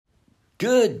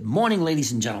Good morning,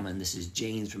 ladies and gentlemen. This is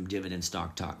James from Dividend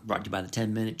Stock Talk, brought to you by the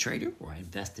 10-Minute Trader, where I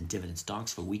invest in dividend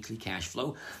stocks for weekly cash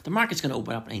flow. The market's going to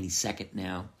open up any second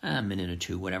now, a minute or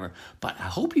two, whatever. But I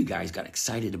hope you guys got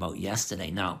excited about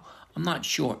yesterday. Now, I'm not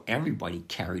sure everybody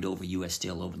carried over U.S.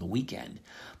 Steel over the weekend,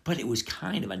 but it was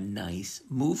kind of a nice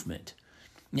movement.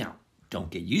 Now,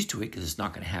 don't get used to it because it's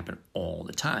not going to happen all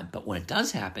the time. But when it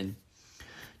does happen,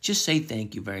 just say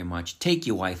thank you very much. Take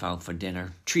your wife out for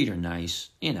dinner. Treat her nice.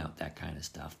 That kind of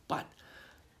stuff. But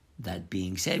that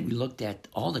being said, we looked at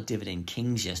all the dividend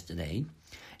kings yesterday,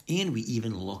 and we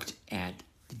even looked at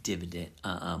the dividend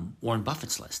Warren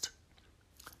Buffett's list.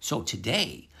 So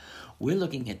today, we're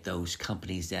looking at those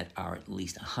companies that are at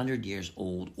least 100 years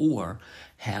old or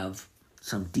have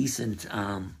some decent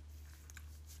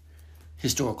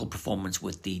historical performance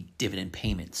with the dividend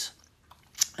payments.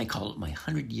 I call it my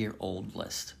 100-year-old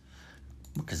list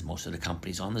because most of the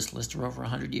companies on this list are over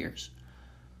 100 years.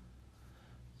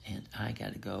 And I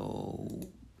got to go,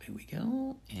 here we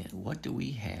go, and what do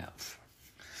we have?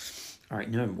 All right,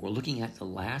 remember, we're looking at the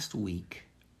last week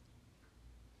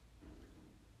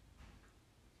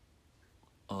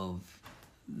of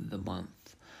the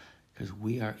month because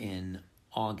we are in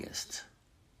August,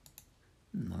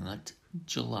 not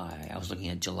July. I was looking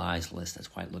at July's list,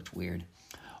 that's why it looked weird.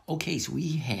 Okay, so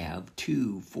we have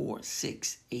 2, 4,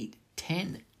 6, 8,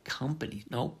 10 companies.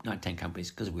 No, not 10 companies,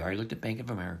 because we already looked at Bank of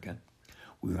America.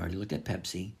 We already looked at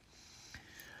Pepsi.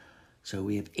 So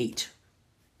we have 8.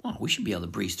 Oh, we should be able to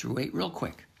breeze through 8 real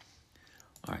quick.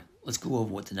 All right, let's go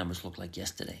over what the numbers looked like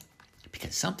yesterday.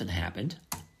 Because something happened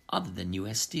other than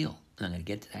U.S. Steel. And I'm going to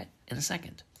get to that in a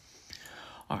second.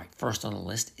 All right, first on the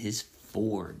list is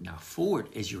Ford. Now, Ford,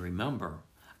 as you remember,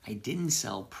 I didn't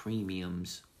sell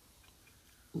premiums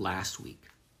last week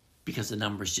because the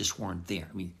numbers just weren't there.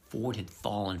 I mean, Ford had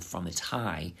fallen from its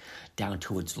high down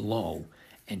to its low,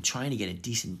 and trying to get a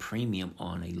decent premium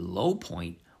on a low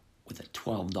point with a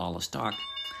 $12 stock,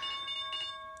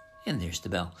 and there's the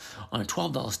bell, on a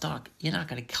 $12 stock, you're not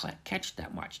going to catch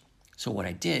that much. So what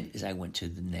I did is I went to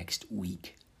the next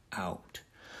week out.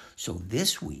 So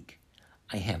this week,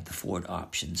 I have the Ford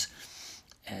options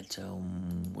at,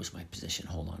 what's my position?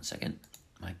 Hold on a second.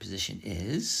 My position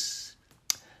is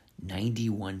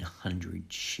 9,100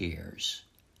 shares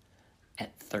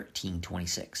at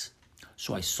 $13.26.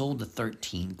 So I sold the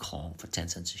 13 call for 10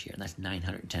 cents a share, and that's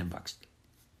 $910.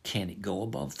 Can it go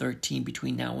above 13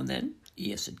 between now and then?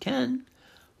 Yes, it can.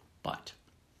 But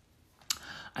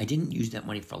I didn't use that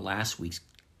money for last week's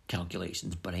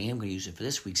calculations, but I am going to use it for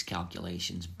this week's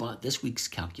calculations. But this week's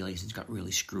calculations got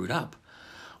really screwed up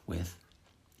with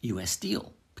U.S.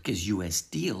 Steel because U.S.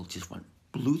 Steel just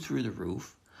blew through the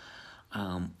roof.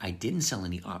 I didn't sell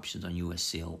any options on U.S.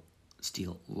 Steel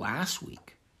last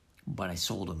week, but I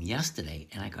sold them yesterday,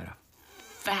 and I got a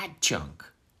fat chunk,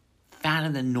 fatter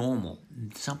than normal,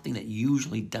 something that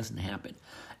usually doesn't happen.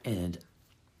 And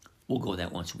we'll go with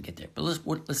that once we get there. But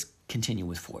let's continue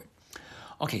with Ford.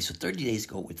 Okay, so 30 days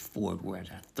ago with Ford, we're at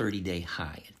a 30-day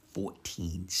high at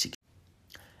 $14.60.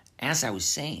 As I was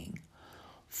saying,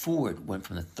 Ford went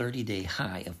from the 30-day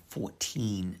high of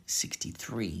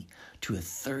 $14.63 to a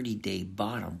 30-day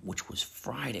bottom, which was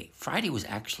Friday. Friday was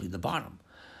actually the bottom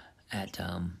at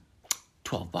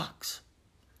 $12.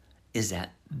 Is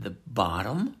that the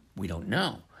bottom? We don't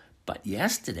know. But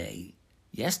yesterday's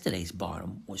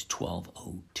bottom was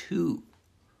 $12.02.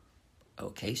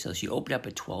 Okay, so she opened up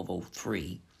at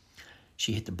 $12.03.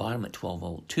 She hit the bottom at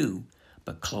 $12.02,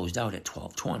 but closed out at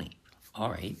 $12.20.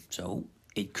 All right, so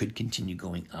it could continue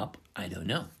going up. I don't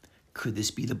know. Could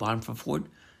this be the bottom for Ford?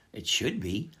 It should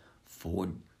be.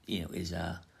 Ford, is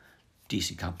a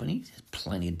decent company. There's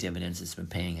plenty of dividends it's been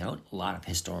paying out. A lot of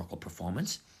historical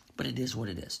performance. But it is what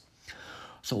it is.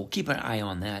 So we'll keep an eye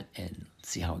on that and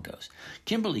see how it goes.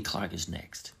 Kimberly-Clark is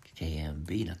next.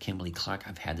 KMB. Now, Kimberly-Clark,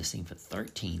 I've had this thing for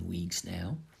 13 weeks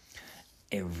now.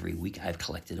 Every week I've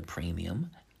collected a premium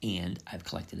and I've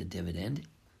collected a dividend.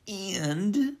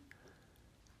 And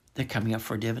they're coming up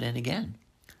for a dividend again.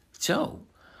 So,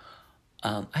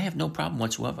 I have no problem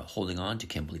whatsoever holding on to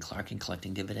Kimberly-Clark and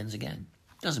collecting dividends again.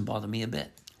 Doesn't bother me a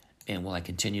bit. And will I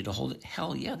continue to hold it?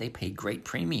 Hell yeah, they paid great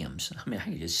premiums. I mean, I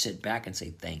can just sit back and say,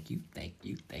 thank you, thank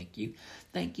you, thank you,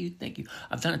 thank you, thank you.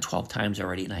 I've done it 12 times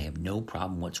already, and I have no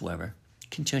problem whatsoever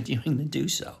continuing to do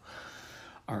so.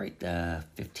 All right, the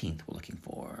 15th we're looking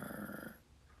for.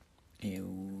 Here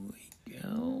we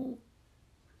go.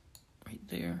 Right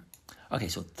there. Okay,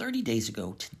 so 30 days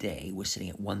ago today, we're sitting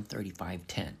at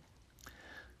 135.10.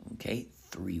 Okay,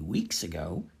 3 weeks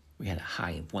ago, we had a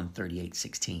high of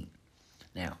 138.16.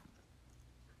 Now,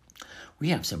 we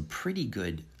have some pretty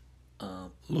good,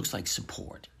 looks like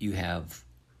support. You have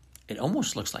It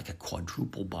almost looks like a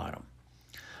quadruple bottom,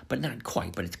 but not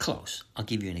quite, but it's close. I'll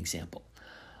give you an example.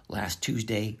 Last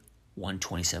Tuesday,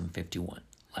 127.51.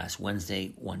 Last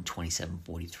Wednesday,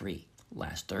 127.43.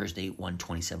 Last Thursday,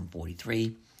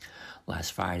 127.43.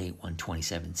 Last Friday,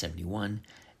 127.71.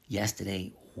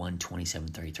 Yesterday,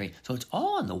 127.33. So it's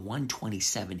all in the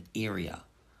 127 area,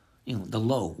 the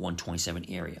low 127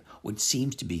 area, which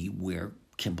seems to be where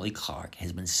Kimberly-Clark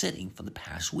has been sitting for the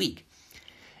past week.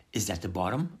 Is that the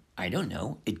bottom? I don't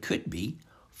know. It could be.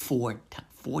 4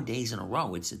 days in a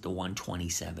row, it's at the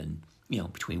 127,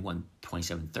 between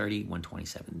 127.30,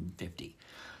 127.50.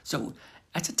 So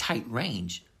that's a tight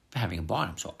range for having a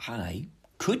bottom. So I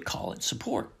could call it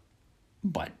support.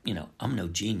 But, I'm no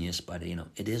genius, but,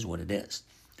 it is what it is.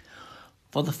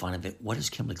 For the fun of it, what does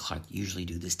Kimberly-Clark usually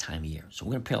do this time of year? So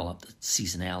we're going to pull up the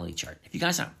seasonality chart. If you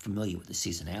guys aren't familiar with the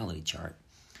seasonality chart,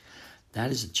 that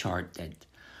is a chart that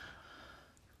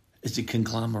is a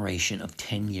conglomeration of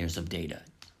 10 years of data.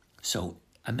 So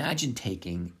imagine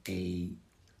taking a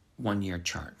one-year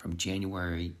chart from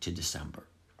January to December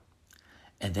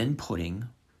and then putting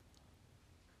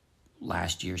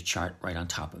last year's chart right on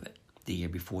top of it. The year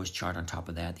before's chart on top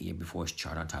of that, the year before's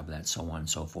chart on top of that, so on and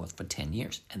so forth for 10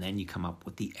 years. And then you come up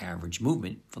with the average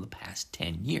movement for the past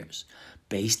 10 years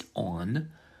based on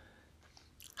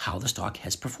how the stock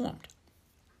has performed.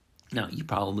 Now, you're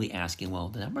probably asking, well,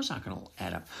 the numbers aren't going to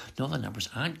add up. No, the numbers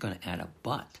aren't going to add up,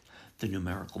 but the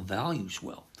numerical values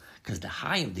will, because the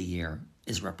high of the year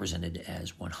is represented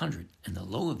as 100, and the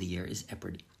low of the year is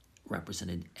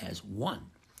represented as 1.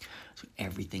 So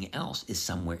everything else is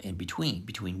somewhere in between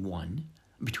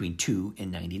 2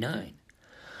 and 99.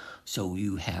 So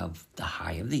you have the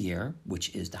high of the year,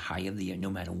 which is the high of the year, no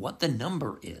matter what the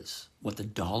number is, what the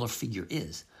dollar figure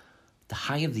is. The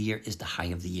high of the year is the high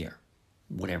of the year,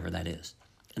 whatever that is.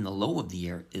 And the low of the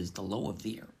year is the low of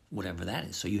the year, whatever that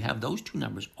is. So you have those two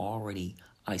numbers already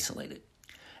isolated.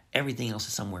 Everything else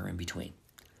is somewhere in between.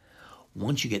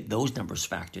 Once you get those numbers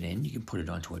factored in, you can put it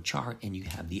onto a chart and you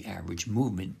have the average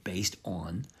movement based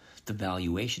on the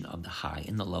valuation of the high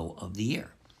and the low of the year.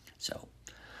 So,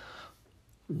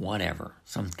 whatever,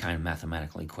 some kind of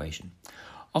mathematical equation.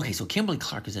 Okay, so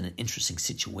Kimberly-Clark is in an interesting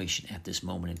situation at this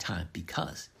moment in time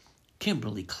because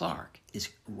Kimberly-Clark is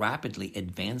rapidly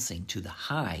advancing to the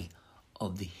high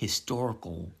of the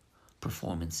historical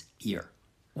performance year.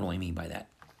 What do I mean by that?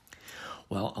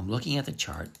 Well, I'm looking at the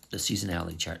chart, the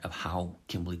seasonality chart of how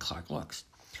Kimberly-Clark looks.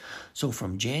 So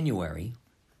from January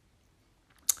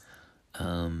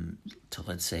to,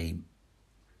 let's say,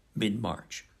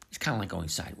 mid-March, it's kind of like going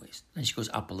sideways. Then she goes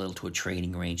up a little to a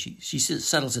trading range. She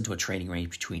settles into a trading range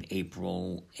between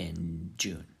April and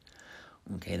June.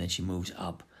 Okay, then she moves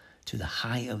up to the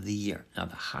high of the year. Now,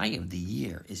 the high of the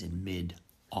year is in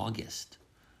mid-August.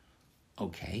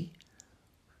 Okay,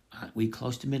 aren't we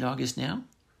close to mid-August now?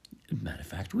 Matter of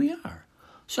fact, we are.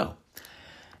 So,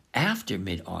 after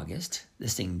mid-August,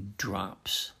 this thing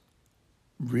drops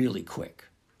really quick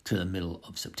to the middle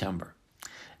of September.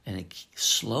 And it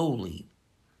slowly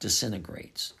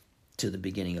disintegrates to the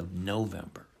beginning of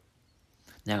November.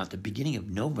 Now, at the beginning of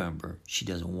November, she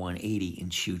does a 180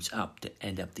 and shoots up to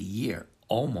end up the year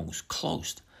almost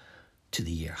close to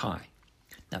the year high.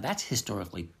 Now, that's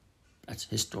historically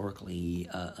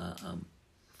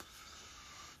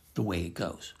the way it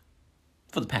goes.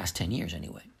 For the past 10 years,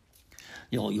 anyway.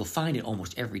 You'll find in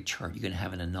almost every chart you're going to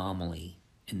have an anomaly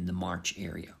in the March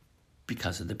area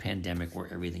because of the pandemic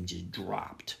where everything just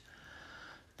dropped.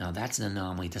 Now, that's an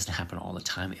anomaly. It doesn't happen all the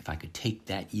time. If I could take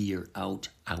that year out,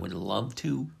 I would love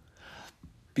to,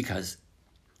 because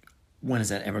when is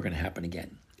that ever going to happen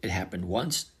again? It happened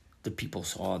once. The people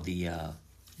saw the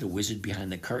wizard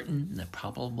behind the curtain, and they're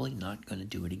probably not going to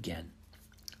do it again.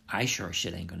 I sure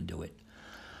shit ain't going to do it.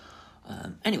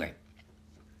 Anyway.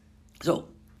 So,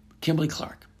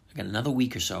 Kimberly-Clark, I got another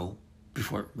week or so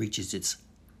before it reaches its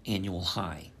annual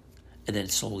high, and then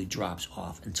it slowly drops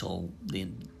off until the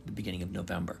beginning of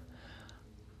November.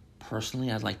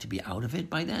 Personally, I'd like to be out of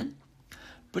it by then,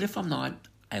 but if I'm not,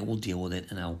 I will deal with it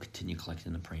and I'll continue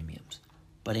collecting the premiums.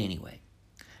 But anyway,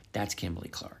 that's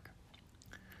Kimberly-Clark.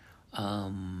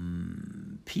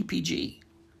 PPG.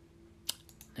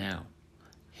 Now,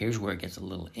 here's where it gets a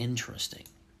little interesting.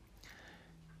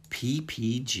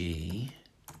 PPG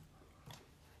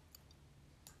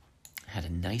had a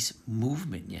nice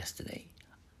movement yesterday.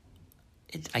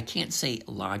 I can't say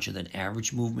larger than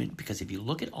average movement because if you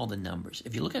look at all the numbers,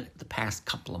 if you look at the past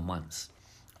couple of months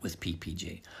with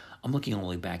PPG, I'm looking all the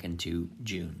way back into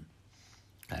June.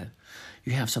 Okay?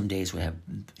 You have some days where you have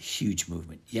huge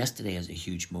movement. Yesterday has a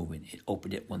huge movement. It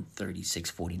opened at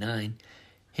 136.49,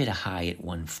 hit a high at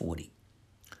 140.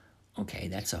 Okay,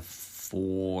 that's a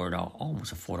 $4,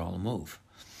 almost a $4 move.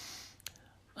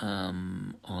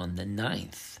 On the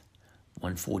 9th,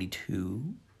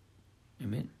 142. Wait a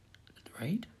minute,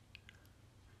 right?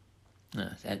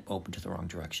 That opened to the wrong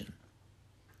direction.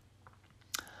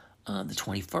 The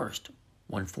 21st,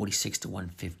 146 to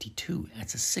 152.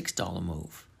 That's a $6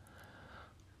 move.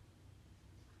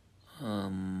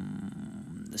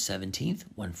 The 17th,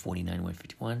 149 to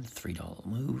 151, $3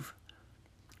 move.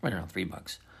 Right around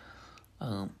 $3.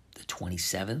 The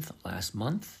 27th, last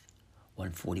month,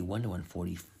 141 to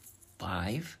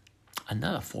 145.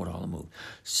 Another $4 move.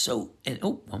 So, and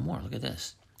one more. Look at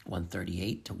this.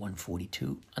 138 to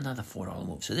 142. Another $4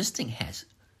 move. So this thing has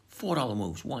 $4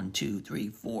 moves. 1, 2, 3,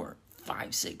 4,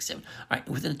 5, 6, 7. All right,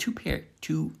 within a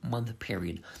 2-month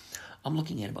period, I'm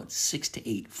looking at about 6 to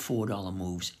 8 $4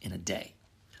 moves in a day.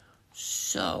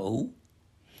 So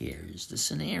here's the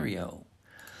scenario.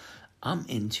 I'm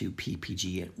into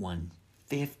PPG at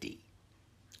 150.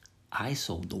 I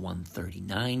sold the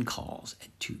 139 calls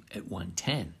at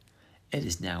 110. It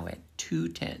is now at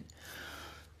 210.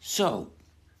 So,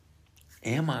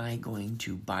 am I going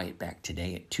to buy it back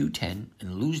today at 210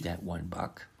 and lose that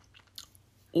 $1?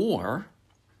 Or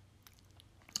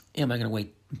am I going to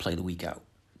wait and play the week out,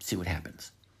 see what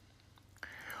happens?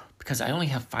 Because I only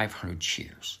have 500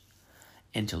 shares.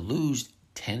 And to lose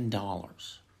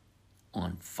 $10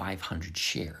 on 500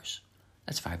 shares,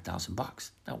 that's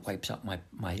 $5,000. That wipes out my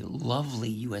lovely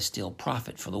U.S. Steel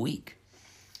profit for the week.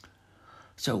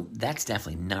 So that's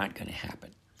definitely not going to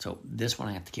happen. So this one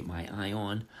I have to keep my eye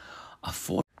on.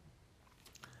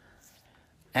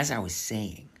 As I was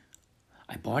saying,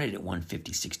 I bought it at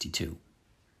 150.62.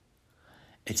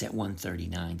 It's at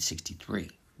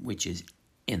 139.63, which is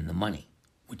in the money,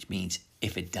 which means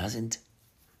if it doesn't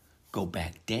go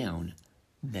back down,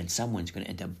 then someone's going to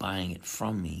end up buying it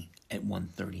from me at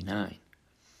 139.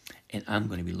 And I'm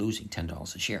going to be losing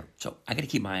 $10 a share. So I got to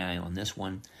keep my eye on this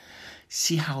one,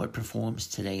 see how it performs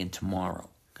today and tomorrow.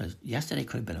 Because yesterday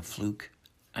could have been a fluke.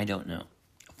 I don't know.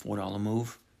 A $4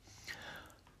 move.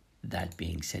 That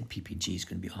being said, PPG is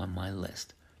going to be on my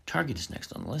list. Target is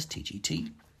next on the list,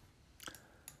 TGT.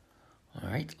 All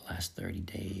right, last 30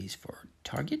 days for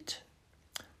Target.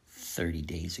 30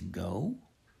 days ago.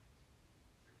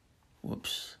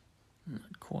 Whoops,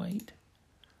 not quite.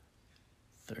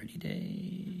 30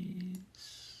 days.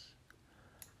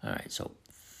 All right, so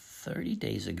 30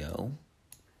 days ago,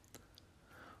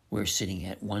 we're sitting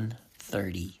at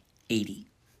 130.80.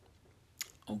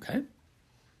 Okay.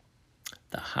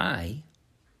 The high,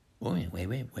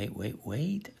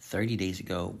 wait. 30 days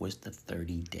ago was the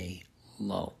 30-day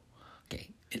low. Okay,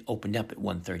 it opened up at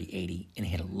 130.80 and it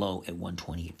hit a low at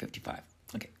 128.55.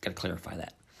 Okay, got to clarify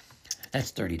that.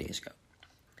 That's 30 days ago.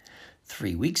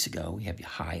 3 weeks ago, we have your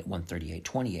high at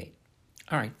 138.28.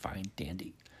 All right, fine,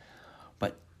 dandy.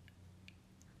 But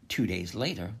 2 days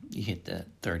later, you hit the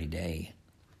 30-day,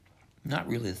 not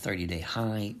really the 30-day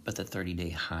high, but the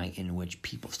 30-day high in which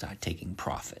people start taking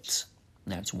profits.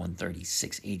 And that's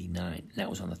 136.89. That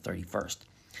was on the 31st.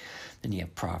 Then you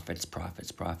have profits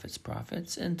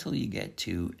until you get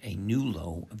to a new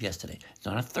low of yesterday. It's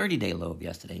not a 30-day low of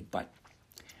yesterday, but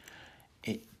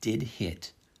it did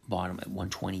hit bottom at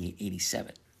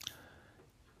 128.87.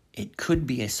 It could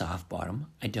be a soft bottom.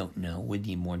 I don't know. We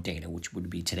need more data, which would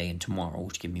be today and tomorrow,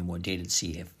 which give me more data to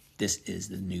see if this is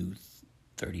the new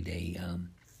 30-day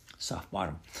soft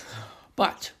bottom.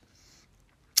 But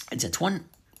it's at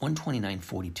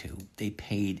 129.42. They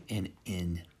paid an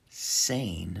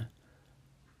insane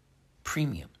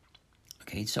premium.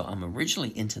 Okay, so I'm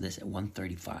originally into this at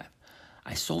 135.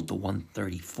 I sold the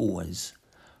 134s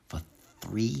for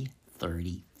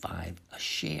 $335 a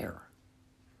share.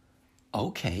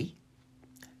 Okay,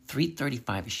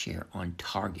 $335 a share on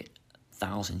Target,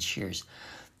 1,000 shares.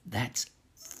 That's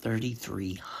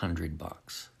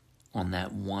 $3,300 on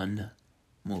that one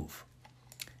move.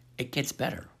 It gets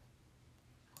better.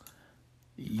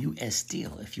 U.S.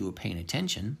 Steel, if you were paying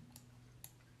attention,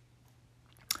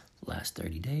 last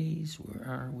 30 days, where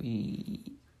are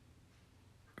we?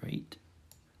 Right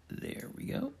there we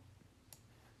go.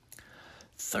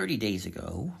 30 days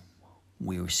ago,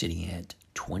 we were sitting at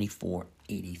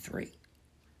 24.83.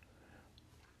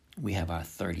 We have our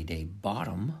 30-day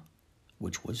bottom,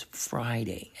 which was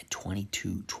Friday at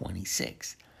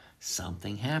 22.26.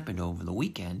 Something happened over the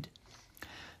weekend.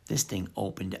 This thing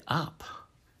opened up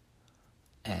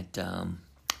at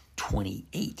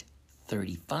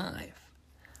 28.35,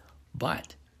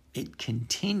 but it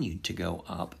continued to go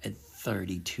up at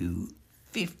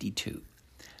 32.52.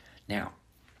 Now,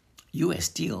 U.S.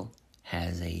 Steel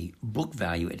has a book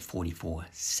value at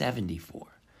 44.74.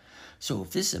 So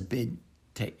if this is a bid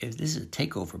if this is a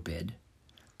takeover bid,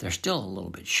 they're still a little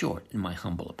bit short, in my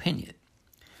humble opinion.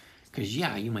 Because,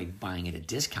 yeah, you might be buying at a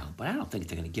discount, but I don't think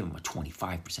they're going to give them a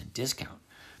 25% discount.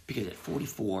 Because at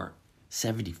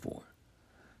 $44.74,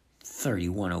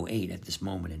 $31.08 at this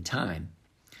moment in time,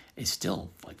 is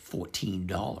still like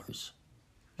 $14. Is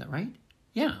that right?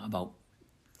 Yeah, about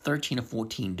 $13 or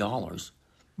 $14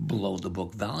 below the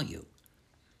book value.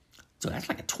 So that's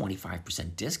like a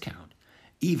 25% discount,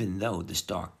 even though the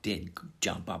stock did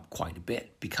jump up quite a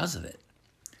bit because of it.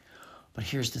 But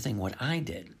here's the thing, what I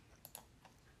did.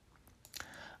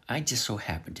 I just so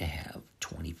happened to have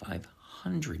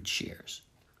 2,500 shares.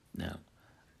 Now,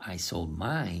 I sold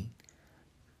I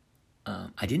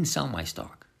didn't sell my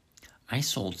stock. I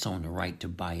sold someone the right to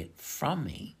buy it from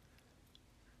me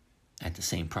at the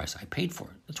same price I paid for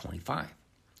it, the 25.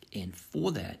 And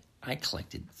for that, I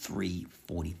collected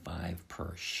 $3.45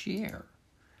 per share.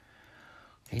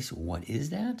 Okay, so what is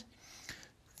that?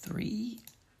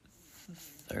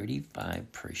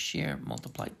 $3.35 per share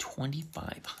multiplied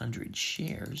 2,500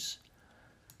 shares.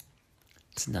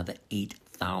 It's another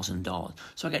 $8,000.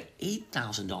 So I got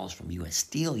 $8,000 from U.S.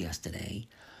 Steel yesterday,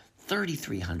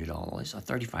 $3,300 or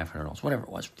 $3,500, whatever it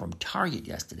was, from Target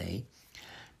yesterday,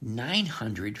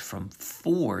 $900 from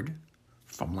Ford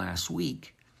from last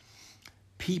week,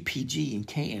 PPG and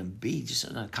KMB, just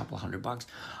a couple of $100.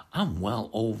 I'm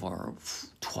well over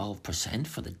 12%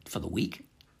 for the week.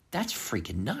 That's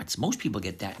freaking nuts. Most people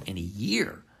get that in a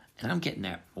year, and I'm getting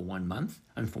that for 1 month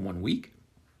and for 1 week.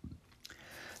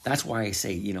 That's why I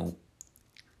say,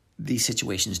 these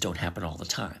situations don't happen all the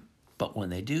time. But when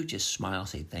they do, just smile,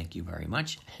 say thank you very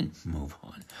much, and move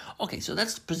on. Okay, so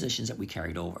that's the positions that we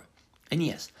carried over. And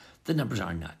yes, the numbers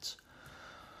are nuts.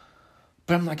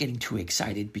 But I'm not getting too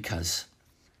excited because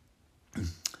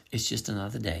it's just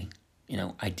another day.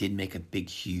 I did make a big,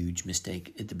 huge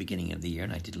mistake at the beginning of the year,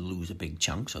 and I did lose a big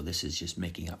chunk, so this is just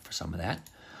making up for some of that.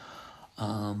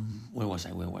 Where was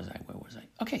I?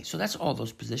 Okay, so that's all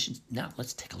those positions. Now,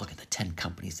 let's take a look at the 10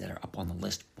 companies that are up on the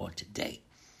list for today.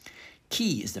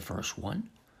 Key is the first one.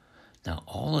 Now,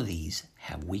 all of these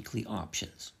have weekly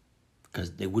options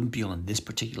because they wouldn't be on this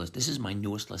particular list. This is my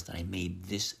newest list that I made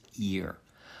this year.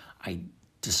 I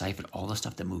deciphered all the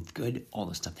stuff that moved good, all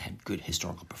the stuff that had good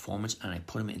historical performance, and I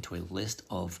put them into a list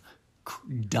of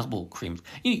double creams.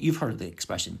 You've heard of the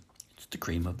expression, it's the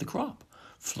cream of the crop.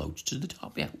 Floats to the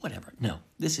top. Yeah, whatever. No,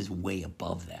 this is way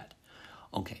above that.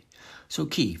 Okay, so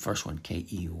Key, first one,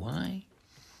 KEY.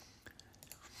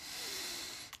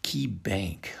 Key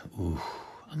Bank. Ooh,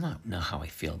 I don't know how I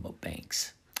feel about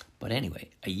banks. But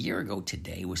anyway, a year ago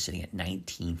today, we're sitting at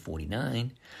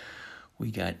 1949.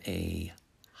 We got a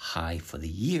high for the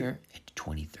year at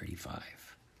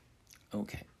 2035.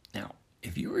 Okay, now,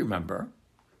 if you remember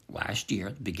last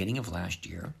year, the beginning of last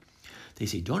year, they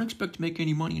say, don't expect to make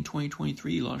any money in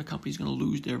 2023. A lot of companies are going to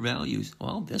lose their values.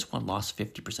 Well, this one lost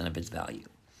 50% of its value.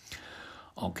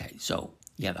 Okay, so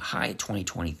you have a high at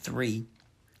 2023,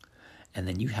 and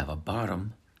then you have a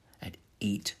bottom at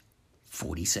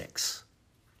 846.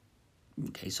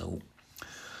 Okay, so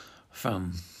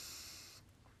from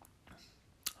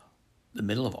the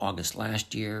middle of August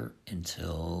last year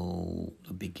until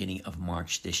the beginning of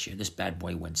March this year, this bad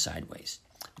boy went sideways.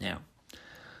 Now,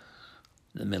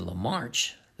 the middle of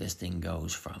March, this thing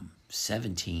goes from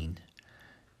 17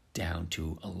 down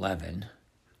to 11,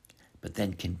 but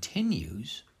then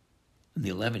continues in the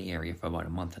 11 area for about a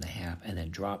month and a half, and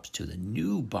then drops to the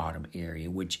new bottom area,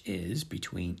 which is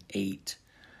between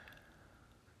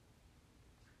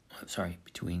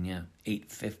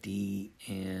 850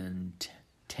 and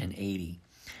 1080,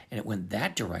 and it went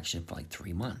that direction for like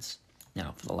 3 months.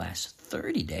 Now, for the last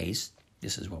 30 days,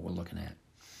 this is what we're looking at.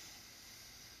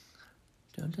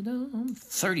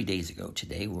 30 days ago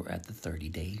today, we're at the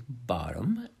 30-day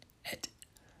bottom at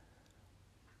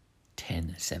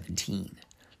 1017.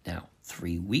 Now,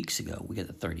 3 weeks ago, we got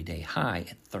the 30-day high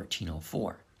at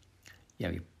 1304. You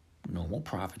have your normal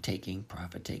profit taking,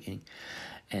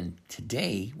 and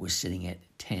today we're sitting at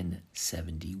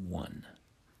 1071.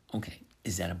 Okay,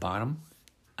 is that a bottom?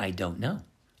 I don't know.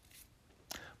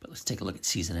 But let's take a look at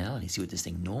seasonality, see what this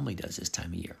thing normally does this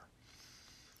time of year.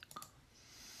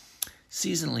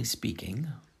 Seasonally speaking,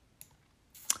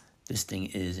 this thing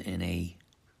is in a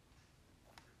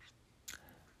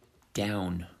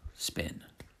down spin.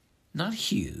 Not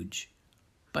huge,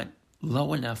 but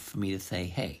low enough for me to say,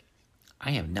 hey,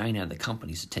 I have 9 other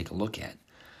companies to take a look at.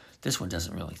 This one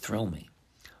doesn't really thrill me,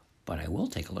 but I will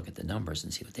take a look at the numbers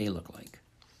and see what they look like.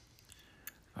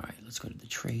 All right, let's go to the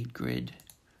trade grid.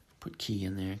 Put Key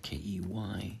in there,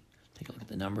 KEY. Take a look at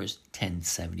the numbers,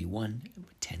 1071,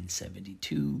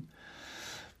 1072.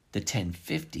 The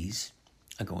 1050s,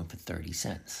 are going for 30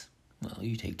 cents. Well,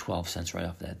 you take 12 cents right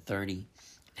off that 30,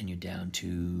 and you're down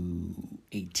to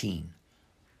 18.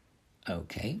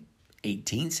 Okay,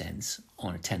 18 cents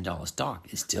on a $10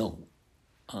 stock is still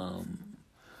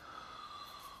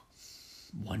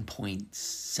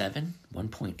 1.7,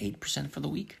 1.8% for the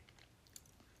week.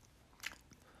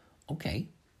 Okay,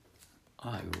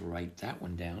 I write that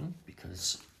one down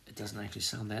because it doesn't actually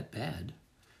sound that bad.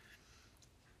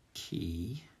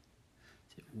 Key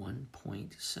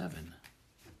 1.7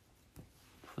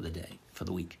 for the day, for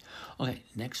the week. Okay,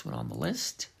 next one on the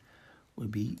list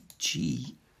would be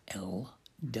GLW.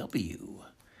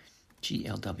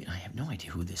 GLW. I have no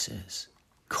idea who this is.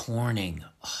 Corning.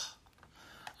 Oh,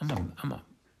 I'm a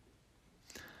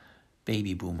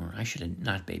baby boomer. I should have,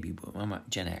 not baby boomer. I'm a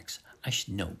Gen X. I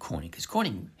should know Corning because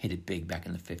Corning hit it big back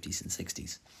in the 50s and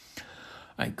 60s.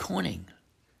 All right, Corning.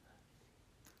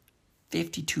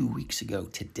 52 weeks ago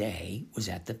today was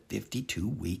at the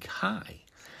 52-week high.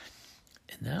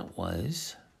 And that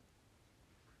was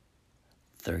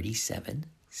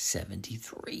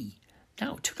 37.73.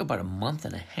 Now, it took about a month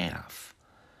and a half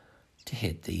to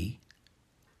hit the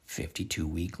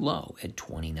 52-week low at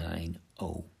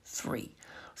 29.03.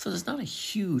 So there's not a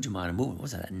huge amount of movement.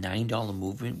 What's that, a $9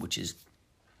 movement, which is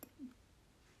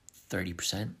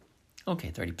 30%?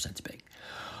 Okay, 30% is big.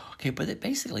 Okay, but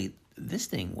basically, this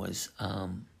thing was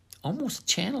almost a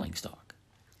channeling stock,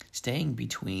 staying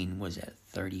between, was that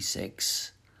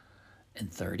 36 and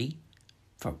 30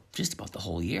 for just about the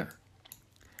whole year.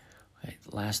 Okay,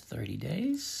 the last 30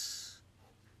 days.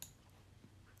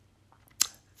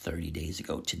 30 days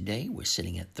ago today, we're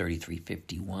sitting at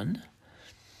 33.51.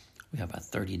 We have a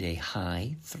 30-day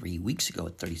high 3 weeks ago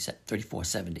at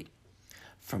 34.70.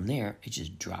 From there, it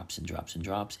just drops and drops and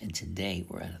drops, and today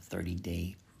we're at a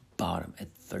 30-day bottom at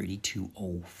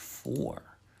 32.04.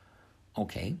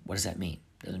 Okay, what does that mean?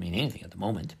 Doesn't mean anything at the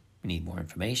moment. We need more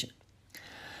information.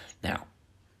 Now,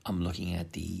 I'm looking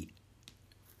at the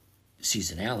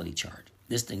seasonality chart.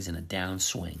 This thing's in a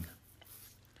downswing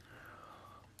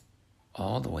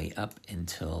all the way up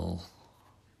until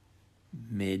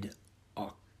mid-October.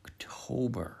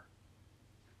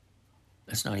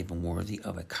 That's not even worthy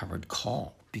of a covered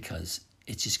call because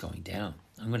it's just going down.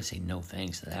 I'm going to say no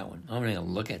thanks to that one. I'm going to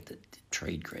look at the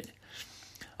trade grid.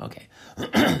 Okay,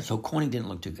 so Corning didn't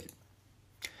look too good.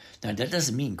 Now, that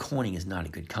doesn't mean Corning is not a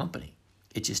good company.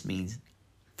 It just means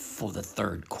for the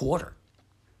third quarter.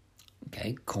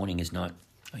 Okay, Corning is not,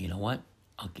 oh, you know what?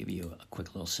 I'll give you a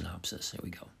quick little synopsis. Here we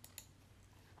go.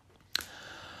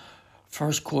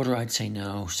 First quarter, I'd say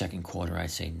no. Second quarter,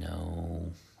 I'd say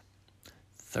no.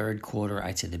 Third quarter,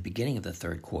 I'd say the beginning of the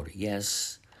third quarter,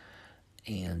 yes.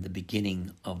 And the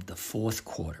beginning of the fourth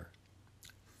quarter,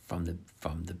 from the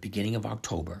beginning of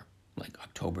October, like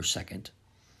October 2nd,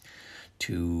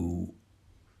 to,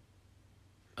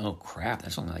 oh crap,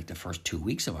 that's only like the first 2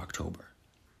 weeks of October.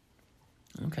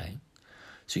 Okay.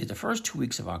 So you get the first 2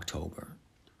 weeks of October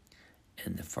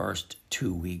and the first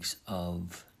 2 weeks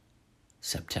of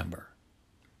September.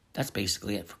 That's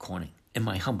basically it for Corning, in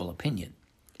my humble opinion.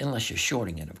 Unless you're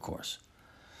shorting it, of course.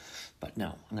 But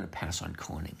no, I'm going to pass on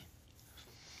Corning.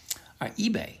 All right,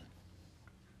 eBay.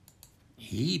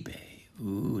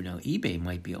 Ooh, now eBay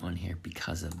might be on here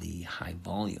because of the high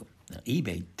volume. Now,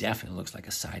 eBay definitely looks like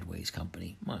a sideways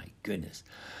company. My goodness.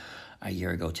 A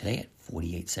year ago today at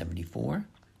 $48.74.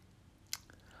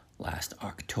 Last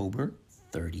October,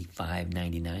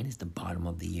 $35.99 is the bottom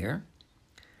of the year.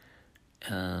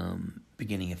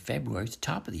 Beginning of February, it's the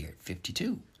top of the year at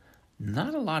 52.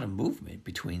 Not a lot of movement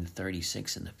between the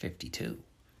 36 and the 52.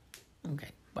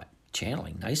 Okay, but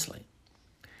channeling nicely.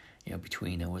 You know,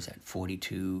 between, was that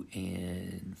 42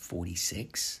 and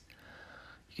 46?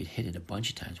 You could hit it a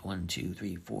bunch of times. 1, 2,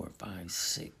 3, 4, 5,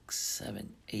 6,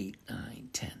 7, 8, 9,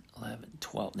 10, 11,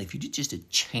 12. And if you did just a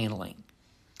channeling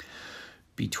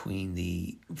between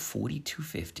the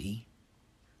 42.50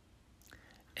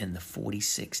 and the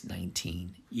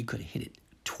 46.19, you could hit it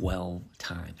 12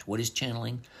 times. What is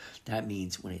channeling? That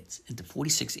means when it's in the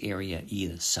 46 area, you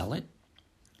either sell it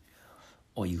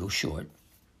or you go short.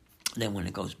 Then when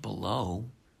it goes below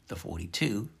the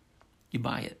 42, you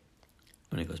buy it.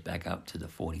 When it goes back up to the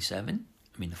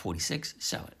 46,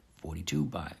 sell it. 42,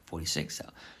 buy. 46,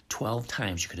 sell. 12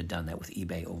 times you could have done that with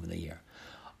eBay over the year.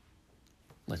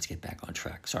 Let's get back on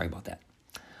track. Sorry about that.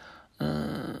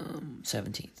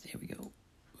 17th. Here we go.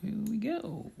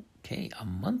 Okay, a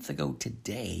month ago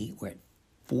today, we're at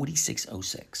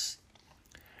 46.06.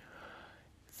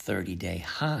 30-day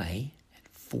high at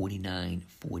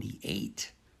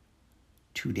 49.48.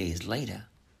 2 days later,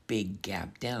 big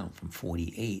gap down from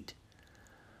 48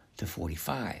 to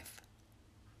 45.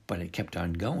 but it kept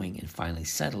on going and finally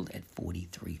settled at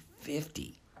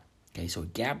 43.50. Okay, so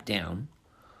it gapped down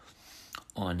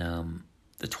on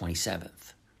the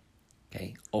 27th.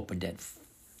 Okay, opened at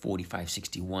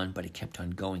 45.61, but it kept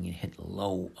on going and hit the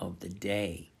low of the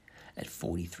day at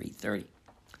 43.30.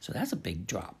 So that's a big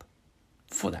drop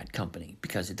for that company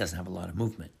because it doesn't have a lot of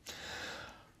movement.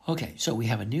 Okay, so we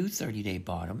have a new 30-day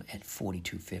bottom at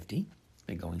 42.50.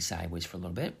 Been going sideways for a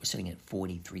little bit. We're sitting at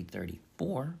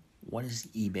 43.34. What does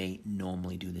eBay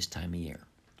normally do this time of year?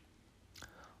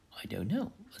 I don't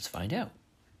know. Let's find out.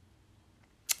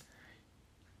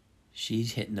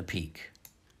 She's hitting the peak.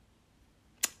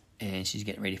 And she's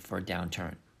getting ready for a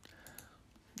downturn.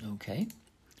 Okay.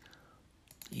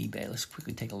 eBay, let's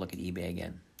quickly take a look at eBay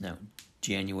again. Now,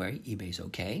 January, eBay's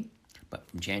okay. But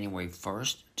from January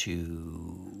 1st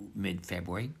to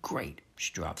mid-February, great.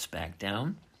 She drops back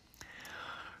down.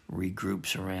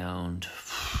 Regroups around,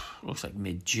 looks like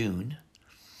mid-June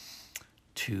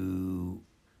to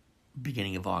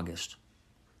beginning of August.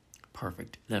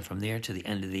 Perfect. Then from there to the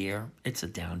end of the year, it's a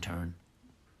downturn.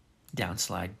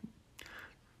 Downslide.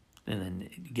 And then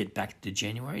you get back to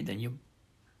January, then you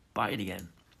buy it again.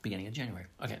 Beginning of January.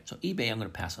 Okay, so eBay, I'm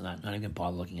going to pass on that. Not even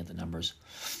bother looking at the numbers.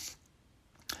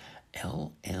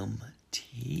 LMT.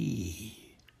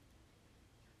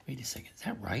 Wait a second. Is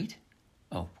that right?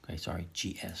 Oh, okay, sorry.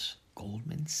 GS.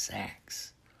 Goldman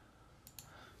Sachs.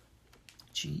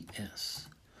 GS.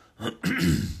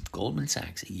 Goldman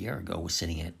Sachs a year ago was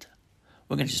sitting at,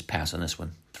 we're going to just pass on this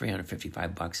one,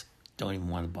 $355. Don't even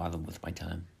want to bother with my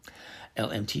time.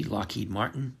 LMT, Lockheed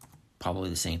Martin, probably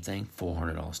the same thing,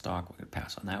 $400 stock. We're going to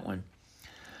pass on that one.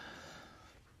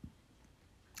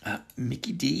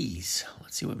 Mickey D's.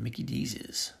 Let's see what Mickey D's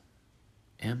is.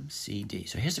 MCD.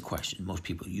 So here's the question most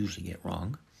people usually get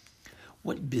wrong.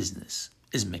 What business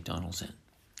is McDonald's in?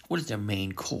 What is their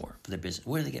main core for their business?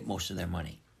 Where do they get most of their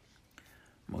money?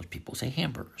 Most people say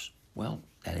hamburgers. Well,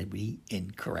 that would be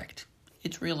incorrect.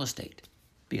 It's real estate.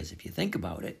 Because if you think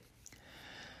about it,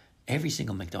 every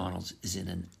single McDonald's is in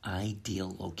an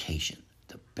ideal location.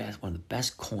 One of the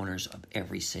best corners of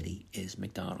every city is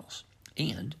McDonald's.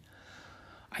 And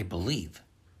I believe,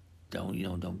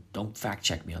 don't fact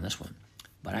check me on this one,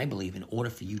 but I believe in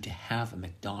order for you to have a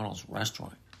McDonald's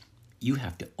restaurant, you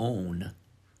have to own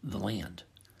the land.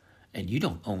 And you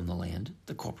don't own the land,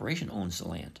 the corporation owns the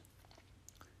land.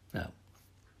 No.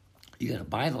 You got to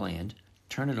buy the land,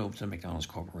 turn it over to the McDonald's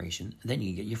Corporation, and then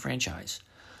you get your franchise.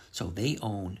 So they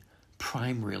own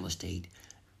prime real estate,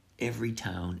 every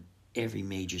town, every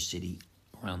major city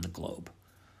around the globe.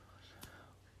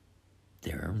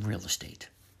 They're in real estate.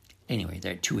 Anyway,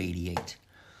 they're at 288.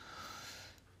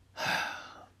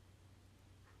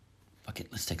 Okay,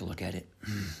 let's take a look at it.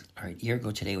 All right, year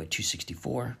ago today we're at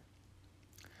 264.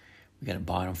 We got a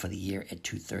bottom for the year at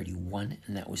 231,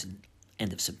 and that was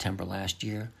end of September last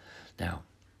year. Now,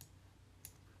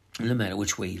 no matter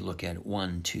which way you look at it,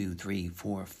 1, 2, 3,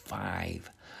 4,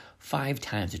 5. 5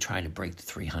 times to try to break the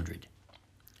 300,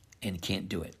 and it can't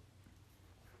do it.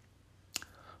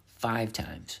 5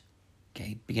 times.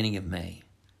 Okay, beginning of May,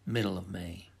 middle of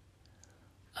May,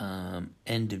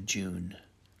 end of June,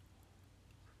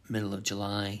 middle of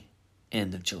July,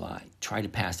 end of July. Try to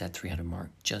pass that 300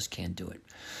 mark, just can't do it.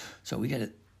 So we got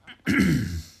it.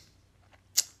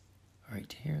 All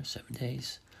right, here, 7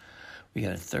 days. We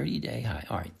got a 30-day high.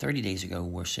 All right, 30 days ago,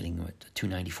 we're sitting at the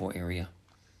 294 area.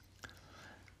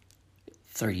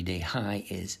 30-day high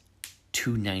is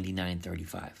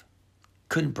 299.35.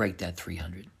 Couldn't break that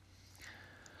 300.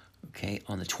 Okay,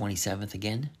 on the 27th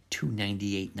again,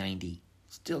 298.90.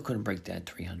 Still couldn't break that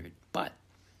 300. But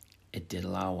it did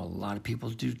allow a lot of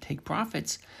people to take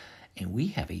profits. And we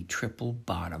have a triple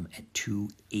bottom at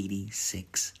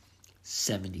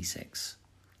 286.76.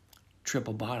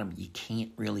 Triple bottom, you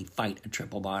can't really fight a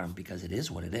triple bottom because it is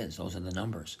what it is. Those are the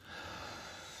numbers.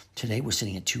 Today we're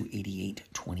sitting at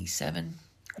 288.27.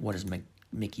 What does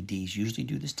Mickey D's usually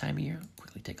do this time of year?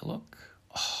 Quickly take a look.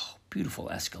 Oh, beautiful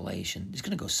escalation. It's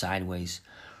going to go sideways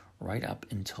right up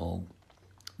until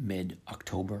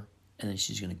mid-October, and then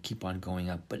she's going to keep on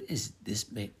going up. But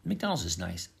McDonald's is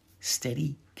nice.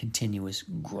 Steady, continuous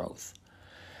growth,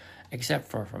 except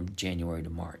for from January to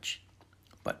March.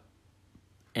 But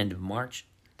end of March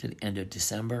to the end of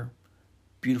December,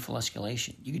 beautiful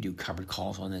escalation. You can do covered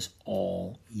calls on this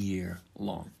all year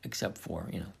long, except for,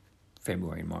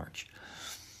 February and March.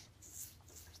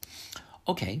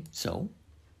 Okay, so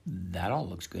that all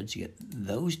looks good. So you get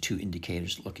those 2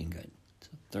 indicators looking good. So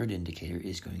the third indicator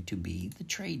is going to be the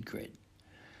trade grid.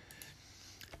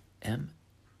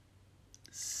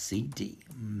 MCD.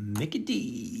 Mickey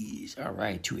D's. All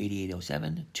right,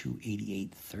 288.07,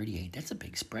 288.38. That's a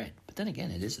big spread. But then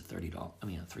again, it is a $30, a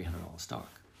 $300 stock.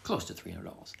 Close to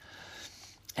 $300.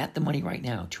 At the money right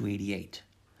now, 288.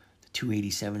 The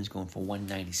 287 is going for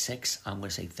 196. I'm going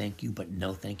to say thank you, but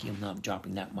no thank you. I'm not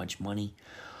dropping that much money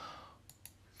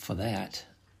for that.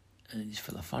 And just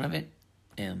for the fun of it,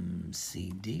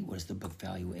 MCD. What is the book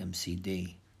value of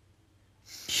MCD?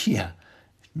 Yeah,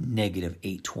 negative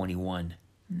 821.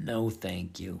 No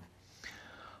thank you.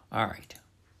 All right.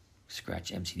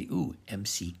 Scratch MCD. Ooh,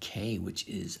 MCK, which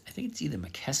is, I think it's either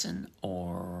McKesson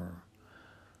or,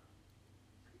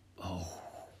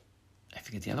 I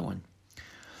forget the other one.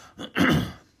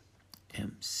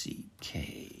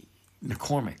 MCK.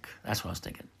 McCormick. That's what I was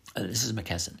thinking. This is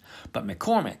McKesson. But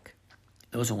McCormick,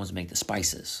 those are the ones that make the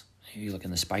spices. You look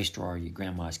in the spice drawer of your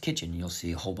grandma's kitchen, you'll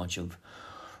see a whole bunch of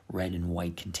red and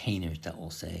white containers that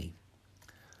will say,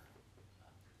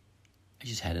 I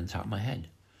just had it on the top of my head.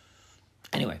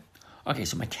 Anyway, okay,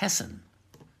 so McKesson,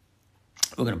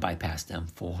 we're going to bypass them.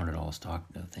 $400 stock,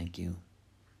 no thank you.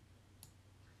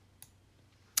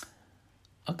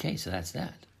 Okay, so that's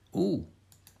that. Ooh,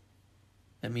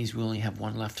 that means we only have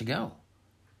one left to go.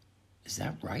 Is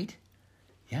that right?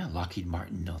 Yeah, Lockheed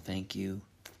Martin, no thank you.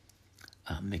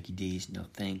 Mickey D's, no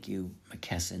thank you.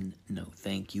 McKesson, no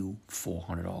thank you.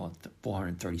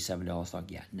 $437 stock,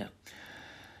 yeah, no.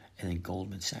 And then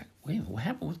Goldman Sachs. Wait a minute, what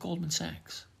happened with Goldman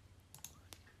Sachs?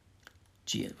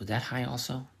 Gee, was that high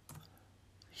also?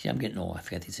 Yeah, I'm getting old. I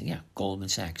forgot these things. Yeah, Goldman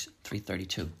Sachs,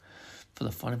 332. For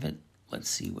the fun of it, let's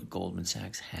see what Goldman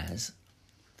Sachs has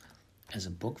as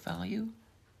a book value.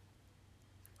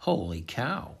 Holy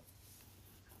cow.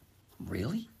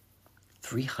 Really?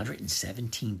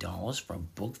 $317 for a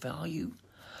book value?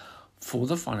 For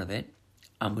the fun of it,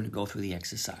 I'm going to go through the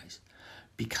exercise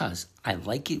because I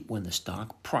like it when the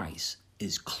stock price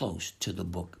is close to the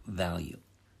book value.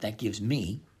 That gives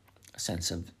me a sense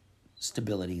of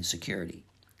stability and security.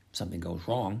 If something goes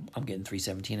wrong, I'm getting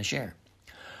 $317 a share.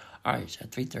 All right, so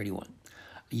 $331.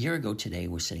 A year ago today,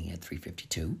 we're sitting at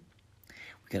 $352. We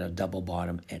got a double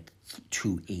bottom at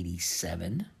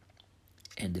 $287.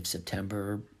 End of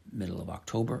September, middle of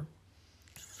October.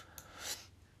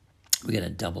 We got a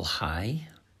double high,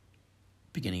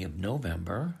 beginning of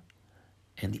November,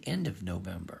 and the end of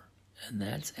November. And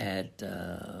that's at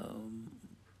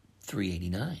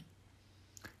 $389.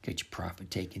 Get your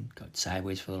profit taken, got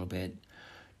sideways for a little bit,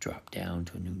 dropped down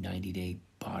to a new 90-day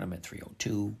bottom at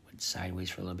 302, went sideways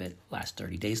for a little bit. Last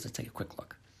 30 days, let's take a quick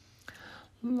look.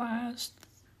 Last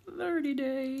 30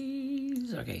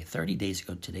 days. Okay, 30 days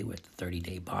ago today, we're at the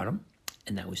 30-day bottom,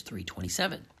 and that was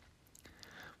 327.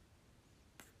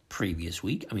 Previous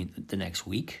week, the next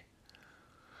week,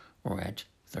 we're at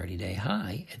 30-day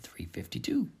high at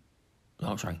 352.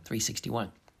 Oh, sorry,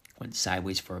 361. Went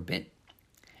sideways for a bit,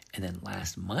 and then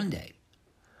last Monday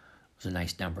was a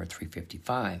nice number at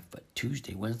 355, but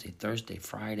Tuesday, Wednesday, Thursday,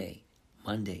 Friday,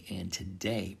 Monday, and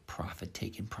today, profit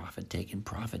taken, profit taken,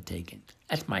 profit taken.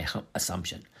 That's my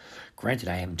assumption. Granted,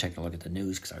 I haven't taken a look at the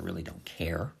news because I really don't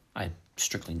care. I'm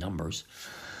strictly numbers.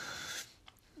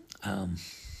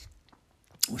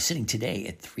 We're sitting today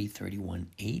at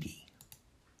 331.80.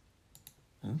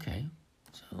 Okay,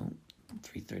 so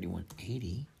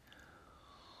 331.80.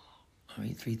 All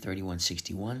right,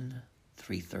 331.61,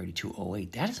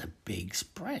 332.08. That is a big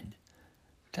spread.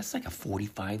 That's like a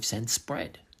 45-cent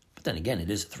spread. But then again, it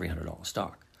is a $300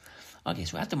 stock. Okay,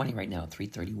 so at the money right now,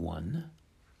 331.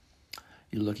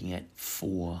 You're looking at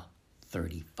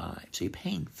 435. So you're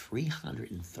paying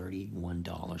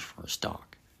 $331 for a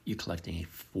stock. You're collecting a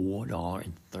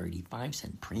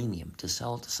 $4.35 premium to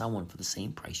sell it to someone for the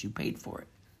same price you paid for it.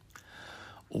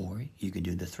 Or you could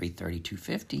do the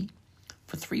 $332.50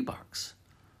 for $3.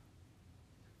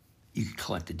 You could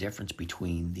collect the difference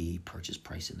between the purchase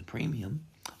price and the premium.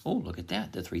 Oh, look at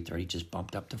that. The 330 just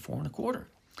bumped up to 4.25.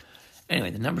 Anyway,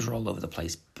 the numbers are all over the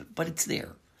place, but it's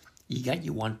there. You got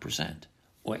your 1%.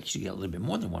 Or actually, you get a little bit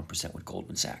more than 1% with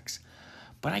Goldman Sachs.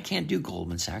 But I can't do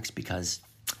Goldman Sachs because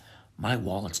my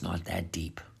wallet's not that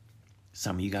deep.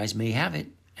 Some of you guys may have it,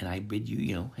 and I bid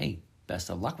you, hey, best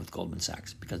of luck with Goldman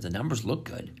Sachs because the numbers look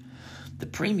good. The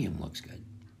premium looks good.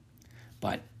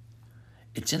 But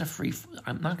it's in a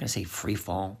I'm not going to say free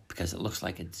fall because it looks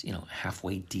like it's,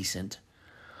 halfway decent.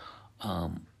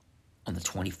 On the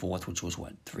 24th, which was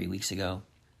 3 weeks ago,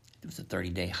 it was a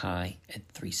 30-day high at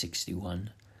 361.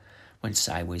 Went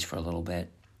sideways for a little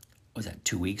bit. Was that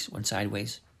 2 weeks? Went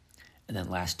sideways. And then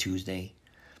last Tuesday,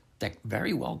 that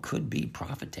very well could be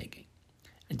profit taking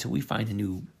until we find a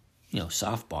new,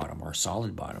 soft bottom or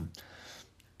solid bottom.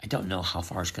 I don't know how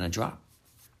far it's going to drop.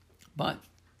 But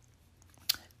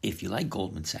if you like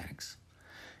Goldman Sachs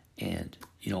and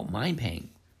you don't mind paying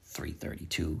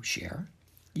 $3.32 share,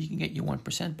 you can get your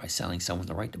 1% by selling someone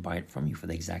the right to buy it from you for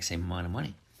the exact same amount of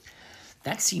money.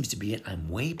 That seems to be it. I'm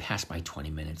way past my 20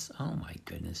 minutes. Oh my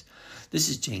goodness. This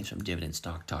is James from Dividend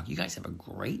Stock Talk. You guys have a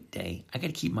great day. I got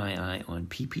to keep my eye on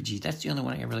PPG. That's the only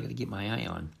one I really got to keep my eye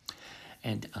on.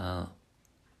 And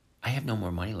I have no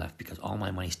more money left because all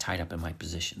my money's tied up in my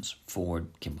positions. Ford,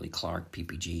 Kimberly-Clark,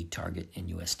 PPG, Target, and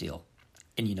U.S. Steel.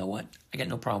 And you know what? I got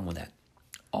no problem with that.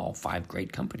 All 5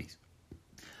 great companies.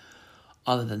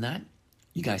 Other than that,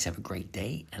 you guys have a great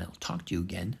day, and I'll talk to you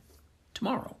again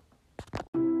tomorrow.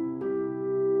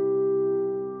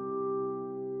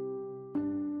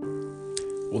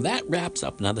 Well, that wraps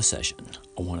up another session.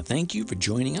 I want to thank you for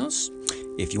joining us.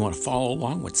 If you want to follow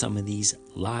along with some of these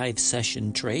live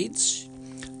session trades,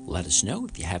 let us know.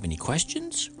 If you have any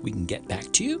questions, we can get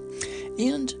back to you.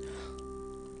 And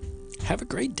have a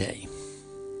great day.